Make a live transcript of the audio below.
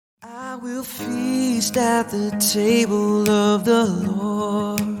I will feast at the table of the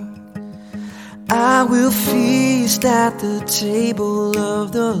Lord. I will feast at the table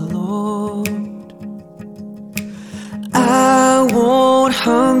of the Lord. I won't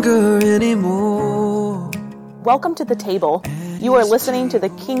hunger anymore. Welcome to the table. You are listening to the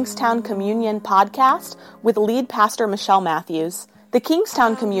Kingstown Communion podcast with lead pastor Michelle Matthews. The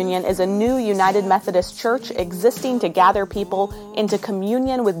Kingstown Communion is a new United Methodist church existing to gather people into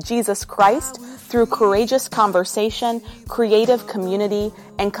communion with Jesus Christ through courageous conversation, creative community,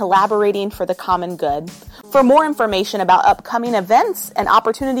 and collaborating for the common good. For more information about upcoming events and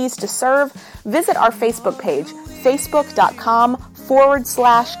opportunities to serve, visit our Facebook page,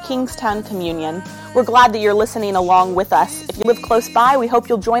 facebook.com/Kingstown Communion. We're glad that you're listening along with us. If you live close by, we hope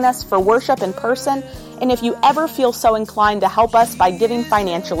you'll join us for worship in person. And if you ever feel so inclined to help us by giving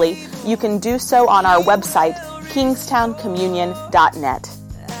financially, you can do so on our website, kingstowncommunion.net.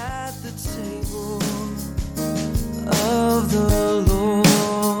 At the table of the Lord.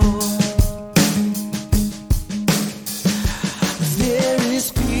 There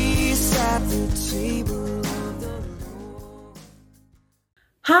is peace at the table of the Lord.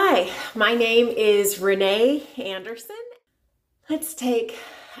 Hi, my name is Renee Anderson. Let's take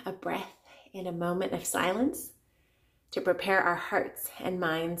a breath in a moment of silence to prepare our hearts and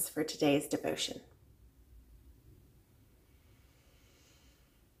minds for today's devotion.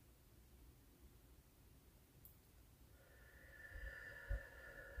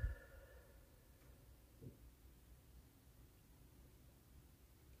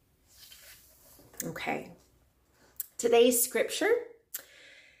 Okay, today's scripture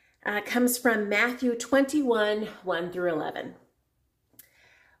comes from Matthew 21, 1 through 11.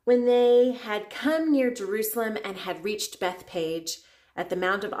 When they had come near Jerusalem and had reached Bethphage at the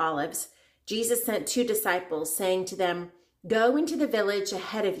Mount of Olives, Jesus sent 2 disciples, saying to them, "Go into the village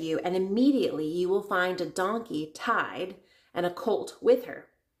ahead of you, and immediately you will find a donkey tied and a colt with her.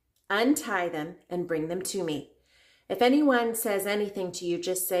 Untie them and bring them to me. If anyone says anything to you,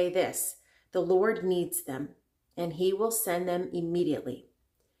 just say this: 'The Lord needs them,' and he will send them immediately."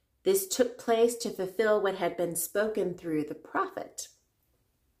 This took place to fulfill what had been spoken through the prophet.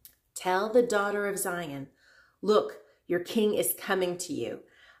 "Tell the daughter of Zion, look, your king is coming to you,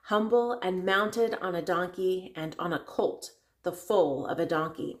 humble and mounted on a donkey and on a colt, the foal of a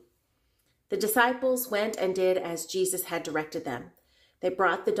donkey." The disciples went and did as Jesus had directed them. They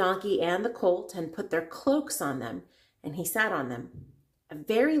brought the donkey and the colt and put their cloaks on them, and he sat on them. A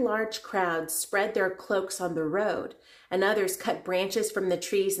very large crowd spread their cloaks on the road, and others cut branches from the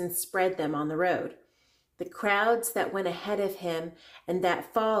trees and spread them on the road. The crowds that went ahead of him and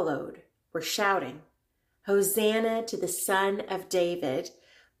that followed were shouting, "Hosanna to the Son of David!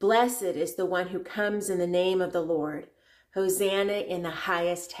 Blessed is the one who comes in the name of the Lord! Hosanna in the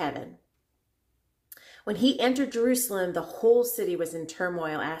highest heaven!" When he entered Jerusalem, the whole city was in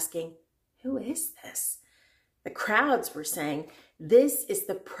turmoil, asking, "Who is this?" The crowds were saying, "This is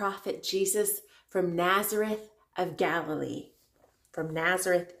the prophet Jesus from Nazareth of Galilee," from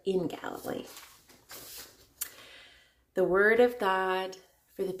Nazareth in Galilee. The word of God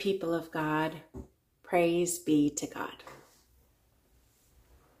for the people of God. Praise be to God.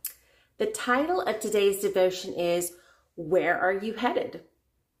 The title of today's devotion is, "Where Are You Headed?"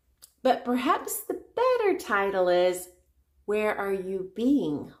 But perhaps the better title is, "Where Are You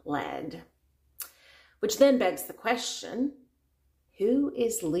Being Led?" Which then begs the question, who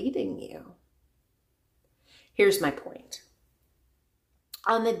is leading you? Here's my point.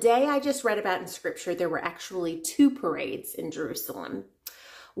 On the day I just read about in Scripture, there were actually 2 parades in Jerusalem.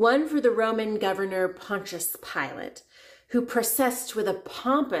 One for the Roman governor Pontius Pilate, who processed with a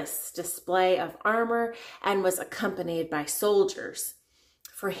pompous display of armor and was accompanied by soldiers.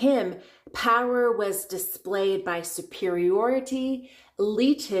 For him, power was displayed by superiority,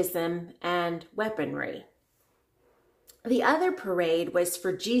 elitism, and weaponry. The other parade was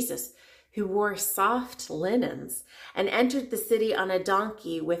for Jesus, who wore soft linens and entered the city on a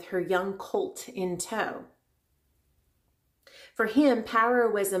donkey with her young colt in tow. For him, power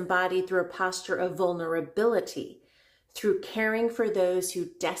was embodied through a posture of vulnerability, through caring for those who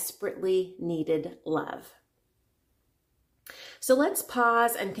desperately needed love. So let's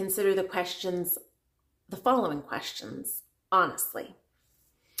pause and consider the following questions, honestly.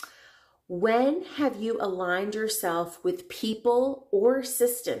 When have you aligned yourself with people or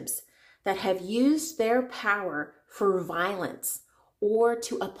systems that have used their power for violence or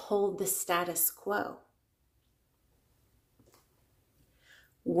to uphold the status quo?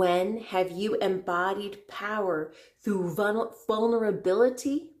 When have you embodied power through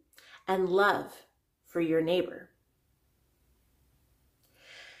vulnerability and love for your neighbor?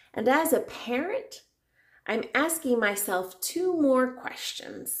 And as a parent, I'm asking myself 2 more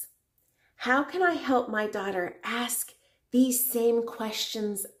questions. How can I help my daughter ask these same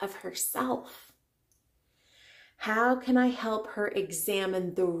questions of herself? How can I help her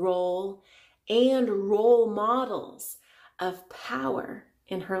examine the role and role models of power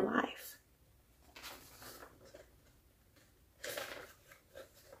in her life?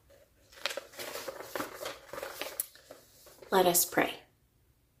 Let us pray.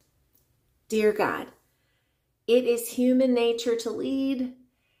 Dear God, it is human nature to lead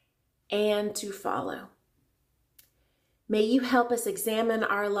and to follow. May you help us examine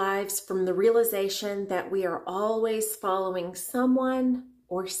our lives from the realization that we are always following someone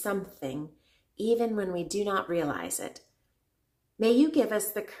or something, even when we do not realize it. May you give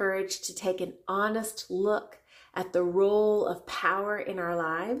us the courage to take an honest look at the role of power in our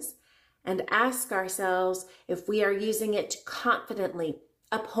lives and ask ourselves if we are using it to confidently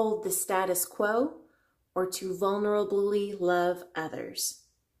uphold the status quo or to vulnerably love others.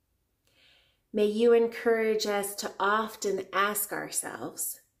 May you encourage us to often ask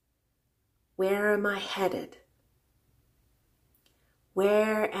ourselves, where am I headed?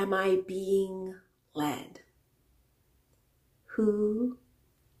 Where am I being led? Who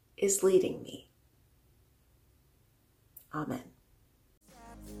is leading me? Amen.